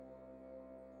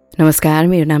नमस्कार,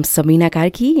 मेरो नाम सबिना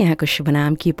कार्की। यहाँको शुभ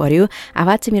नाम के पर्यो?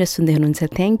 आवाज चाहिँ मेरो सुन्दै हुनुहुन्छ,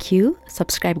 थ्याङ्क यू।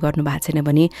 सब्सक्राइब गर्नु भएको छैन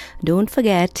भने डोन्ट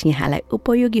फर्गेट, यहाँलाई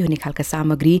उपयोगी हुने खालका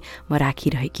सामग्री म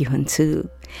राखिरहेकी हुन्छु।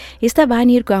 यस्ता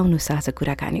बानीहरूको आउनुहोस् आज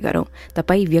कुराकानी गरौँ।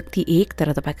 तपाईँ व्यक्ति एक,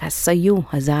 तर तपाईँका सयौँ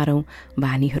हजारौँ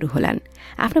बानीहरू होलान्।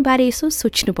 आफ्नो बारे यसो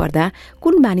सोच्नु पर्दा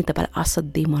कुन बानी तपाईँलाई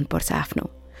असाध्यै मनपर्छ आफ्नो,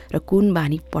 र कुन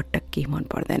बानी पटक्कै मन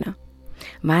पर्दैन?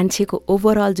 मान्छेको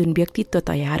ओभरअल जुन व्यक्तित्व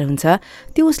तयार हुन्छ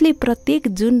त्यो उसले प्रत्येक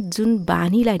जुन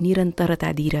बानीलाई निरन्तरता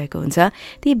दिइरहेको हुन्छ,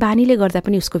 त्यही बानीले गर्दा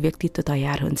पनि उसको व्यक्तित्व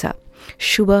तयार हुन्छ।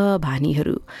 शुभ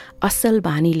बानीहरू, असल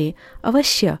बानीले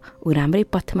अवश्य ऊ राम्रै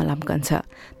पथमा लम्कन्छ,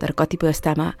 तर कतिपय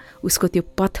अवस्थामा उसको त्यो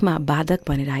पथमा बाधक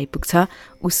भनेर आइपुग्छ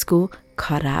उसको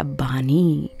खराब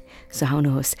बानी।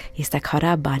 आउनुहोस् यस्ता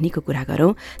खराब बानीको कुरा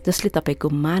गरौँ जसले तपाईँको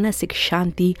मानसिक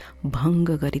शान्ति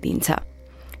भङ्ग गरिदिन्छ।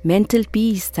 मेन्टल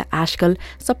पिस त आजकल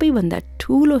सबैभन्दा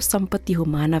ठुलो सम्पत्ति हो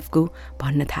मानवको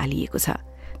भन्न थालिएको छ,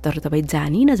 तर तपाईँ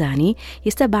जानी नजानी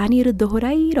यस्ता बानीहरू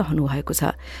दोहोऱ्याइरहनु भएको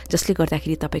छ, जसले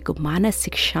गर्दाखेरि तपाईँको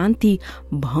मानसिक शान्ति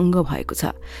भङ्ग भएको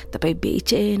छ। तपाईँ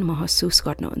बेचैन महसुस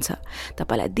गर्नुहुन्छ,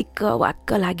 तपाईँलाई दिक्क वाक्क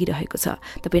लागिरहेको छ,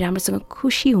 तपाईँ राम्रोसँग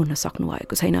खुसी हुन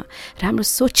सक्नुभएको छैन, राम्रो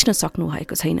सोच्न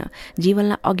सक्नुभएको छैन,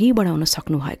 जीवनलाई अघि बढाउन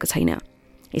सक्नुभएको छैन।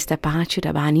 यस्ता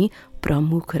 5वटा बानी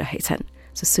प्रमुख रहेछन्।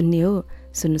 सुन्ने हो,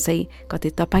 सुन्नुहोस् है, कतै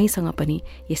तपाईँसँग पनि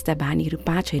यस्ता बानीहरू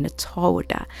 5 होइन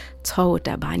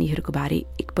 6वटा बानीहरूको बारे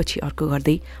एकपछि अर्को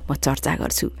गर्दै म चर्चा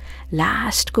गर्छु।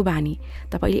 लास्टको बानी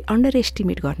तपाईँले अन्डर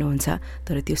एस्टिमेट गर्नुहुन्छ,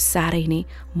 तर त्यो साह्रै नै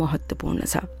महत्त्वपूर्ण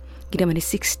छ, किनभने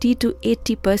 60 to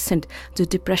 80% जो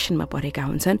डिप्रेसनमा परेका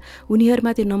हुन्छन्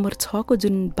उनीहरूमा त्यो नम्बर 6को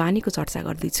जुन बानीको चर्चा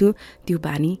गर्दैछु त्यो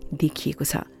बानी देखिएको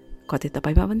छ। कतै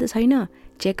तपाईँमा पनि त छैन?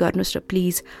 चेक गर्नुहोस् र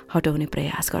प्लिज हटाउने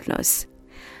प्रयास गर्नुहोस्।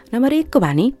 नम्बर 1को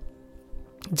बानी,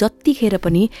 जतिखेर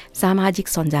पनि सामाजिक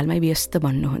सञ्जालमै व्यस्त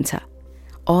बन्नुहुन्छ।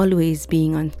 Always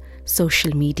being on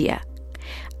social media.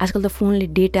 आजकल त फोनले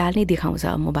डेटा नै देखाउँछ,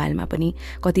 मोबाइलमा पनि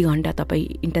कति घन्टा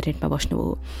तपाईँ इन्टरनेटमा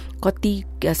बस्नुभयो, कति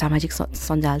सामाजिक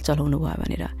सञ्जाल चलाउनु भयो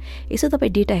भनेर। यसो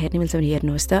तपाईँ डेटा हेर्ने मिल्छ भने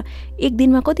हेर्नुहोस् त, एक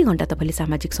दिनमा कति घन्टा तपाईँले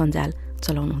सामाजिक सञ्जाल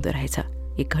चलाउनु हुँदो रहेछ?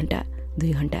 1 घन्टा,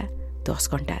 2 घन्टा, 10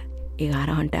 घन्टा,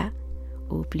 11 घन्टा?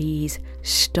 Oh please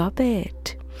stop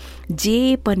it.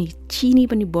 जे पनि चिनी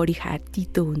पनि बढी खाए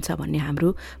तितो हुन्छ भन्ने हाम्रो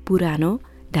पुरानो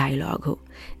डायलग हो।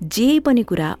 जे पनि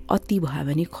कुरा अति भयो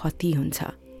भने खती हुन्छ।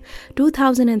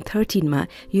 2013मा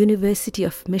युनिभर्सिटी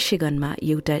अफ मिशिगनमा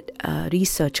एउटा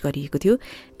रिसर्च गरिएको थियो।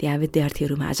 त्यहाँ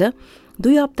विद्यार्थीहरूमाझ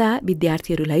 2 हप्ता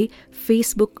विद्यार्थीहरूलाई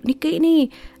फेसबुक निकै नै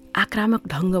आक्रामक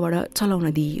ढङ्गबाट चलाउन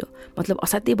दिइयो। मतलब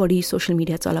असाध्यै बढी सोसियल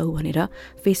मिडिया चलाऊ भनेर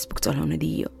फेसबुक चलाउन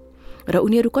दिइयो, र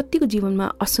उनीहरू कतिको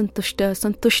जीवनमा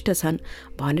सन्तुष्ट छन्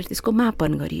भनेर त्यसको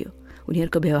मापन गरियो।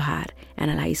 उनीहरूको व्यवहार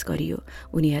एनालाइज गरियो,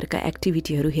 उनीहरूका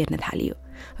एक्टिभिटीहरू हेर्न थालियो,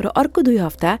 र अर्को 2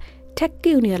 हप्ता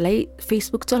ठ्याक्कै उनीहरूलाई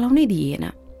फेसबुक चलाउनै दिइएन।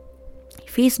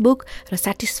 फेसबुक र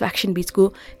सेटिस्फ्याक्सन बिचको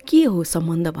के हो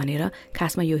सम्बन्ध भनेर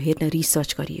खासमा यो हेर्न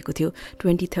रिसर्च गरिएको थियो।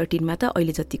 2013मा त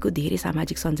अहिले जतिको धेरै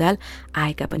सामाजिक सञ्जाल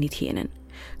आएका पनि थिएनन्।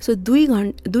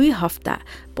 2 हप्ता,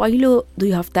 पहिलो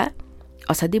 2 हप्ता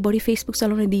असाध्यै बढी फेसबुक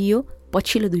चलाउन दिइयो,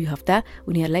 पछिल्लो 2 हप्ता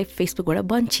उनीहरूलाई फेसबुकबाट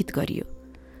वञ्चित गरियो।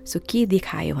 के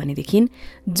देखायो भनेदेखि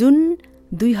जुन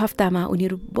 2 हप्तामा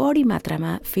उनीहरू बढी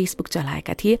मात्रामा फेसबुक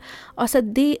चलाएका थिए,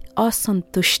 असाध्यै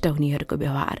असन्तुष्ट उनीहरूको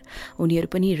व्यवहार, उनीहरू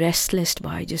पनि रेस्टलेस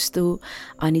भए जस्तो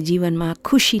अनि जीवनमा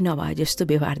खुसी नभए जस्तो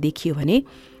व्यवहार देखियो भने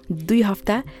 2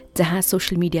 हप्ता जहाँ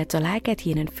सोसियल मिडिया चलाएका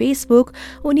थिएनन् फेसबुक,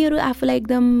 उनीहरू आफूलाई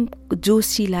एकदम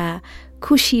जोसिला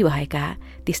खुसी भएका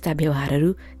त्यस्ता व्यवहारहरू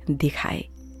देखाए।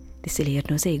 त्यसैले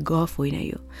हेर्नुहोस् है, गफ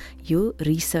होइन, यो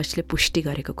रिसर्चले पुष्टि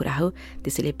गरेको कुरा हो।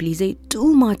 त्यसैले प्लिजै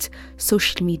टु मच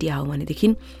सोसियल मिडिया हो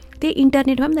भनेदेखि त्यही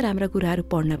इन्टरनेटमा पनि त राम्रा कुराहरू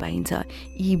पढ्न पाइन्छ,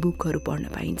 इबुकहरू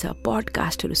पढ्न पाइन्छ,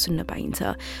 पडकास्टहरू सुन्न पाइन्छ,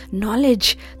 नलेज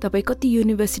तपाईँ कति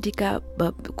युनिभर्सिटीका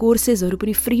कोर्सेसहरू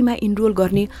पनि फ्रीमा इनरोल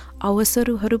गर्ने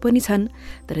अवसरहरू पनि छन्।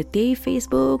 तर त्यही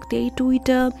फेसबुक, त्यही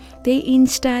ट्विटर, त्यही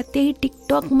इन्स्टा, त्यही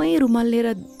टिकटकमै रुमल्लेर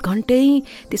घन्टै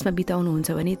त्यसमा बिताउनुहुन्छ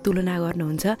भने तुलना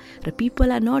गर्नुहुन्छ, र people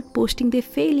are not posting they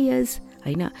failures.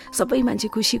 होइन, सबै मान्छे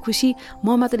खुसी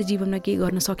म मात्र जीवनमा केही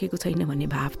गर्न सकेको छैन भन्ने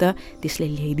भाव त त्यसले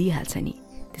ल्याइदिइहाल्छ नि।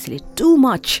 त्यसैले टु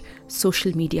मच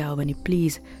सोसियल मिडिया हो भने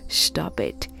please stop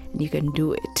it, you can do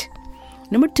it.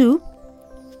 Number 2,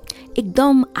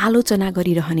 एकदम आलोचना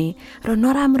गरिरहने र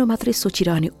नराम्रो मात्रै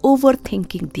सोचिरहने, ओभर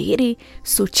थिङ्किङ, धेरै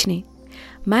सोच्ने।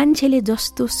 मान्छेले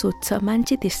जस्तो सोच्छ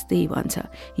मान्छे त्यस्तै भन्छ।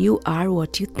 You are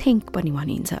what you think पनि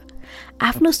भनिन्छ।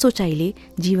 आफ्नो सोचाइले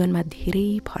जीवनमा धेरै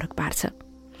फरक पार्छ।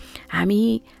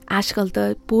 हामी आजकल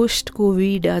त पोस्ट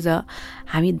कोभिड अझ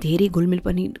हामी धेरै घुलमिल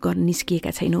पनि गर्न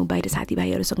निस्किएका छैनौँ, बाहिर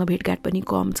साथीभाइहरूसँग भेटघाट पनि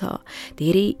कम छ,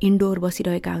 धेरै इन्डोर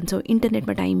बसिरहेका हुन्छौँ,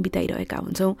 इन्टरनेटमा टाइम बिताइरहेका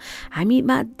हुन्छौँ,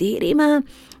 हामीमा धेरैमा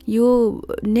यो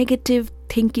नेगेटिभ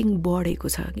थिङ्किङ बढेको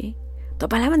छ कि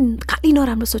तपाईँलाई पनि खालि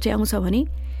नराम्रो सोचाइ आउँछ भने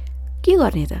के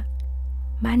गर्ने त?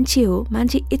 मान्छे हो,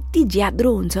 मान्छे यति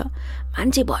ज्याद्रो हुन्छ,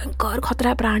 मान्छे भयङ्कर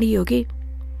खतरा प्राणी हो कि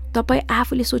तपाईँ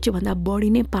आफूले सोचेभन्दा बढी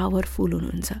नै पावरफुल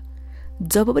हुनुहुन्छ।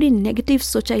 जब पनि नेगेटिभ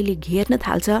सोचाइले घेर्न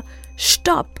थाल्छ,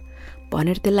 स्टप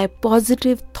भनेर त्यसलाई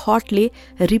पोजिटिभ थटले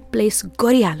रिप्लेस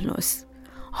गरिहाल्नुहोस्।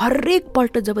 हरेक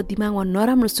पल्ट जब दिमागमा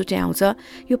नराम्रो सोचाइ आउँछ,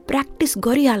 यो प्र्याक्टिस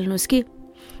गरिहाल्नुहोस् कि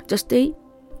जस्तै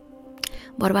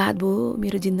बर्बाद भयो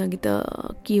मेरो जिन्दगी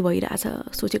त के भइरहेछ,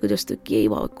 सोचेको जस्तो केही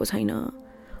भएको छैन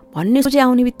भन्ने सोचाइ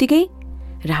आउने बित्तिकै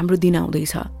राम्रो दिन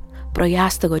आउँदैछ,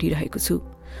 प्रयास त गरिरहेको छु,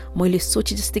 मैले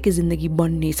सोचे जस्तैकै जिन्दगी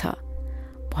बन्ने छ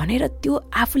भनेर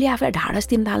त्यो आफूले आफूलाई ढाडस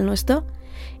दिन थाल्नुहोस् त।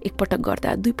 एकपटक गर्दा,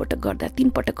 2 पटक गर्दा,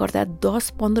 3 पटक गर्दा,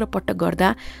 10-15 पटक गर्दा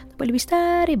तपाईँले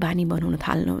बिस्तारै बानी बनाउन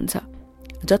थाल्नुहुन्छ।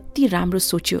 जति राम्रो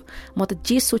सोच्यो, म त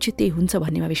जे सोच्यो त्यही हुन्छ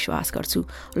भन्नेमा विश्वास गर्छु,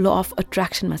 ल अफ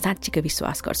अट्र्याक्सनमा साँच्चीकै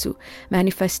विश्वास गर्छु,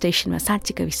 म्यानिफेस्टेसनमा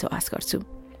साँच्चीकै विश्वास गर्छु।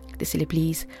 त्यसैले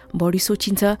प्लिज बढी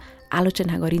सोचिन्छ,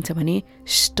 आलोचना गरिन्छ भने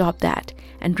stop that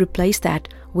and replace that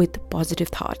with positive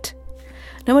thought.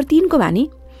 Number 3 को बानी,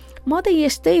 म त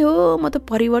यस्तै हो, म त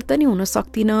परिवर्तनै हुन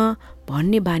सक्दिनँ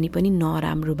भन्ने बानी पनि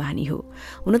नराम्रो बानी हो।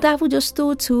 हुन त आफू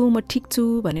जस्तो छु, म ठिक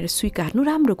छु भनेर स्वीकार्नु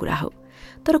राम्रो कुरा हो,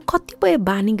 तर कतिपय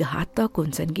बानी घातक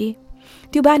हुन्छन् कि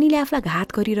त्यो बानीले आफूलाई घात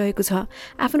गरिरहेको छ,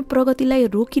 आफ्नो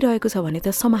प्रगतिलाई रोकिरहेको छ भने त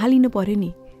सम्हालिनु पर्यो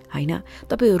नि, होइन?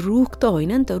 तपाईँ रुख त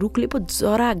होइन नि त, रुखले पो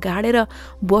जरा गाडेर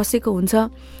बसेको हुन्छ,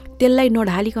 त्यसलाई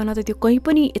नढालिकन त त्यो कहीँ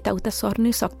पनि यताउता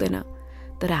सर्नै सक्दैन।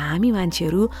 तर हामी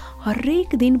मान्छेहरू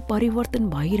हरेक दिन परिवर्तन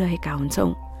भइरहेका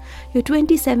हुन्छौँ। यो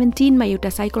 2017मा एउटा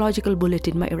साइकोलोजिकल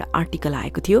बुलेटिनमा एउटा आर्टिकल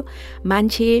आएको थियो,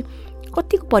 मान्छे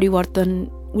कतिको परिवर्तन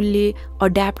उसले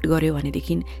अड्याप्ट गर्यो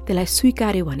भनेदेखि, त्यसलाई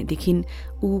स्वीकार्यो भनेदेखि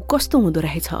ऊ कस्तो हुँदो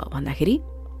रहेछ भन्दाखेरि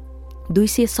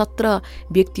 217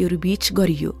 व्यक्तिहरू बीच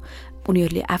गरियो,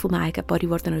 उनीहरूले आफूमा आएका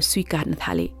परिवर्तनहरू स्वीकार्न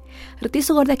थाले र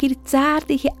त्यसो गर्दाखेरि 4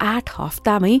 देखि 8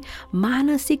 हप्तामै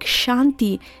मानसिक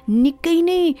शान्ति निकै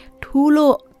नै ठुलो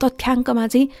तथ्याङ्कमा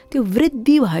चाहिँ त्यो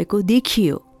वृद्धि भएको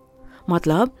देखियो।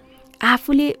 मतलब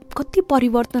आफूले कति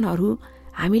परिवर्तनहरू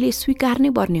हामीले स्वीकार्नै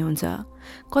पर्ने हुन्छ,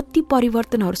 कति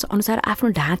परिवर्तनहरू अनुसार आफ्नो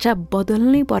ढाँचा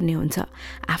बदल्नै पर्ने हुन्छ,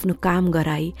 आफ्नो काम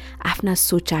गराई, आफ्ना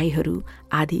सोचाइहरू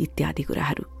आदि इत्यादि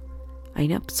कुराहरू,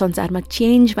 होइन? संसारमा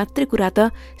चेन्ज मात्रै कुरा त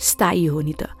स्थायी हो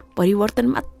नि त, परिवर्तन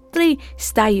मात्रै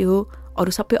स्थायी हो,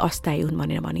 अरू सबै अस्थायी हुन्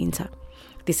भनेर भनिन्छ।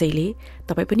 त्यसैले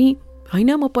तपाईँ पनि होइन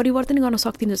म परिवर्तन गर्न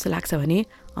सक्दिनँ जस्तो लाग्छ भने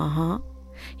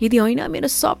यदि होइन मेरो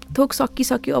सब थोक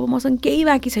सकिसक्यो, अब मसँग केही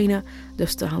बाँकी छैन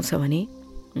जस्तो आउँछ भने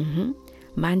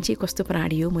मान्छे कस्तो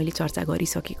प्राणी हो मैले चर्चा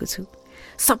गरिसकेको छु।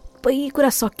 सबै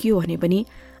कुरा सकियो भने पनि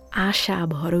आशा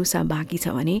भरोसा बाँकी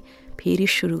छ भने फेरि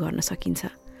सुरु गर्न सकिन्छ,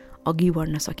 अघि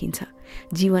बढ्न सकिन्छ,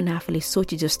 जीवन आफूले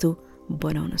सोचे जस्तो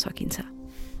बनाउन सकिन्छ।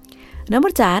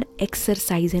 नम्बर 4,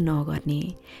 एक्सर्साइजै नगर्ने।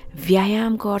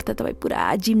 व्यायामको अर्थ तपाईँ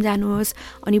पुरा जिम जानुहोस्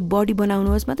अनि बडी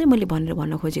बनाउनुहोस् मात्रै मैले भनेर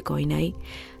भन्न खोजेको होइन है।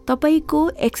 तपाईँको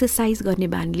एक्सर्साइज गर्ने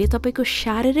बानीले तपाईँको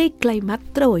शारीरिकलाई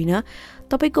मात्र होइन,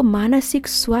 तपाईँको मानसिक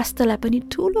स्वास्थ्यलाई पनि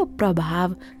ठुलो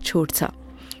प्रभाव छोड्छ।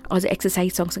 अझ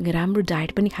एक्सर्साइज सँगसँगै राम्रो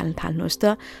डायट पनि खान थाल्नुहोस्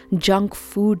त, जङ्क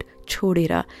फुड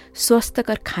छोडेर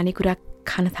स्वस्थकर खानेकुरा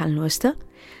खान थाल्नुहोस् त।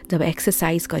 जब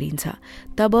एक्सर्साइज गरिन्छ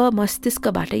तब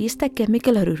मस्तिष्कबाट यस्ता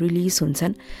केमिकलहरू रिलिज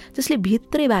हुन्छन् जसले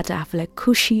भित्रैबाट आफूलाई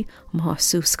खुसी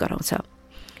महसुस गराउँछ।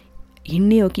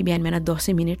 हिँड्ने हो कि बिहान 10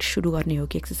 मिनट सुरु गर्ने हो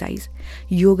कि एक्सर्साइज,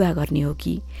 योगा गर्ने हो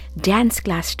कि डान्स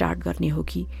क्लास स्टार्ट गर्ने हो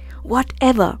कि वाट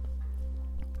एभर,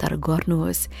 तर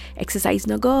गर्नुहोस्। एक्सर्साइज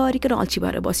नगरिकन अल्छी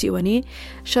भएर बस्यो भने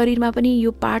शरीरमा पनि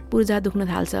यो पार्ट पुर्जा दुख्न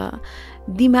थाल्छ,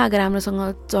 दिमाग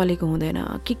राम्रोसँग चलेको हुँदैन,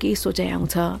 के सोचाइ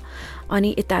आउँछ, अनि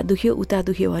यता दुख्यो उता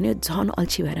दुख्यो भने झन्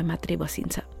अल्छी भएर मात्रै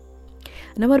बसिन्छ।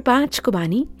 नम्बर 5 को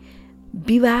बानी,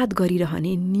 विवाद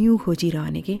गरिरहने, न्यू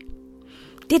खोजिरहने के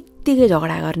त्यत्तिकै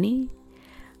झगडा गर्ने,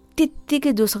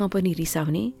 त्यत्तिकै जोसँग पनि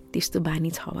रिसाउने, त्यस्तो बानी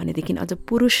छ भनेदेखि अझ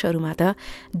पुरुषहरूमा त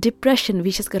डिप्रेसन,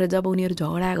 विशेष गरेर जब उनीहरू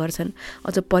झगडा गर्छन्,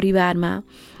 अझ परिवारमा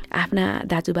आफ्ना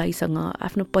दाजुभाइसँग,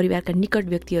 आफ्नो परिवारका निकट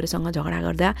व्यक्तिहरूसँग झगडा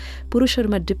गर्दा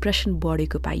पुरुषहरूमा डिप्रेसन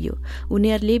बढेको पाइयो।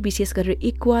 उनीहरूले विशेष गरेर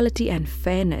इक्वालिटी एन्ड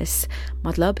फेयरनेस,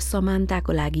 मतलब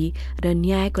समानताको लागि र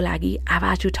न्यायको लागि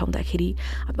आवाज उठाउँदाखेरि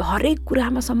अब हरेक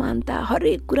कुरामा समानता,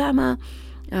 हरेक कुरामा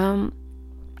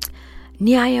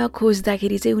न्याय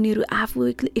खोज्दाखेरि चाहिँ उनीहरू आफू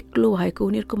एक्लो भएको,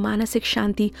 उनीहरूको मानसिक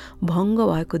शान्ति भङ्ग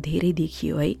भएको धेरै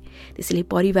देखियो है। त्यसैले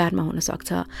परिवारमा हुनसक्छ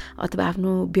अथवा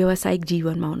आफ्नो व्यावसायिक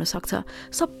जीवनमा हुनसक्छ,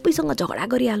 सबैसँग झगडा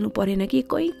गरिहाल्नु परेन कि,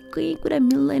 कोही कुरा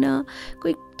मिल्दैन,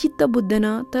 कोही चित्त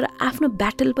बुझ्दैन, तर आफ्नो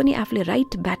ब्याटल पनि आफूले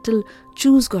राइट ब्याटल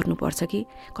चुज गर्नुपर्छ कि।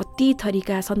 कति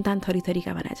थरीका सन्तान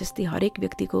थरीका भने जस्तै हरेक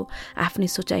व्यक्तिको आफ्नै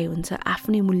सोचाइ हुन्छ,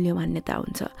 आफ्नै मूल्य मान्यता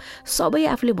हुन्छ, सबै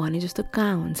आफूले भने जस्तो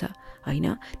कहाँ हुन्छ होइन।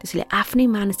 त्यसैले आफ्नै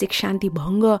मानसिक शान्ति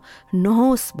भङ्ग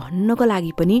नहोस् भन्नको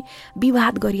लागि पनि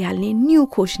विवाद गरिहाल्ने, न्यू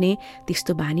खोज्ने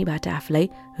त्यस्तो बानीबाट आफूलाई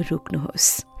रोक्नुहोस्।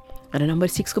 र नम्बर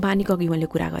 6 को बानीको अघि मैले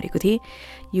कुरा गरेको थिएँ,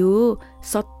 यो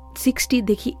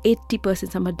 60देखि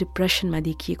 80% डिप्रेसनमा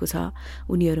देखिएको छ।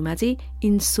 उनीहरूमा चाहिँ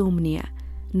इन्सोम्निया,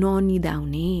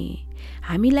 ननिदाउने।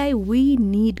 हामीलाई we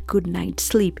need good night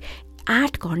sleep.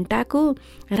 8 घण्टाको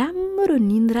राम्रो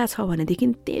निन्द्रा छ भनेदेखि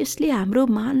त्यसले हाम्रो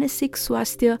मानसिक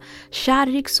स्वास्थ्य,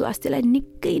 शारीरिक स्वास्थ्यलाई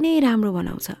निकै नै राम्रो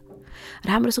बनाउँछ।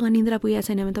 राम्रोसँग निन्द्रा पुगेको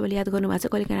छैन भने तपाईँले याद गर्नुभएको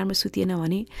छ, कहिलेकाहीँ राम्रो सुतिएन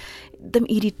भने एकदम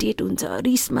इरिटेट हुन्छ,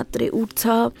 रिस मात्रै उठ्छ,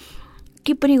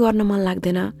 के पनि गर्न मन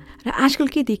लाग्दैन। र आजकल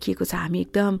के देखिएको छ, हामी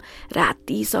एकदम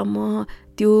रातिसम्म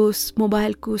त्यो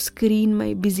मोबाइलको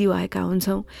स्क्रिनमै बिजी भएका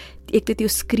हुन्छौँ। एक त त्यो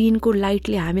स्क्रिनको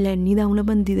लाइटले हामीलाई निदाउन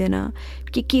पनि दिँदैन,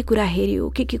 के कुरा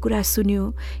हेऱ्यो, के कुरा सुन्यो,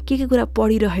 के कुरा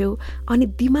पढिरह्यो, अनि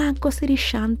दिमाग कसरी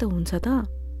शान्त हुन्छ त।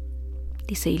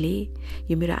 त्यसैले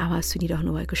यो मेरो आवाज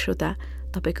सुनिरहनु भएको श्रोता,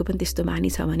 तपाईँको पनि त्यस्तो बानी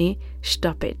छ भने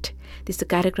स्टप इट। त्यस्तो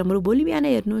कार्यक्रमहरू भोलि बिहान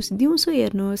हेर्नुहोस्, दिउँसो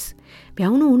हेर्नुहोस्।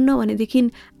 भ्याउनुहुन्न भनेदेखि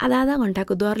आधा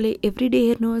घन्टाको दरले एभ्रिडे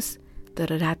हेर्नुहोस्,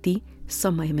 तर राति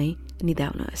समयमै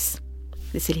निदाउनुहोस्।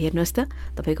 त्यसैले हेर्नुहोस् त,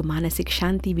 तपाईँको मानसिक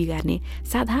शान्ति बिगार्ने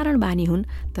साधारण बानी हुन्,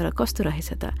 तर कस्तो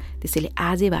रहेछ त। त्यसैले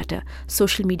आजैबाट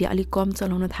सोसियल मिडिया अलिक कम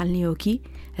चलाउन थाल्ने हो कि,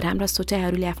 राम्रा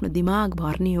सोचाइहरूले आफ्नो दिमाग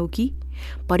भर्ने हो कि,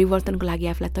 परिवर्तनको लागि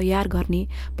आफूलाई तयार गर्ने,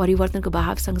 परिवर्तनको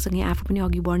भाव सँगसँगै आफू पनि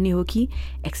अघि बढ्ने हो कि,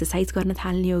 एक्सर्साइज गर्न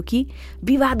थाल्ने हो कि,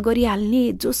 विवाद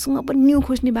गरिहाल्ने, जोसँग पनि न्यू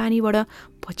खोज्ने बानीबाट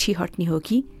पछि हट्ने हो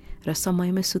कि, र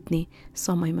समयमा सुत्ने,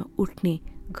 समयमा उठ्ने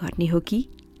गर्ने हो कि।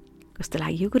 कस्तो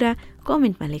लाग्यो कुरा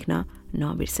कमेन्टमा लेख्न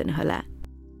नबिर्सनुहोला।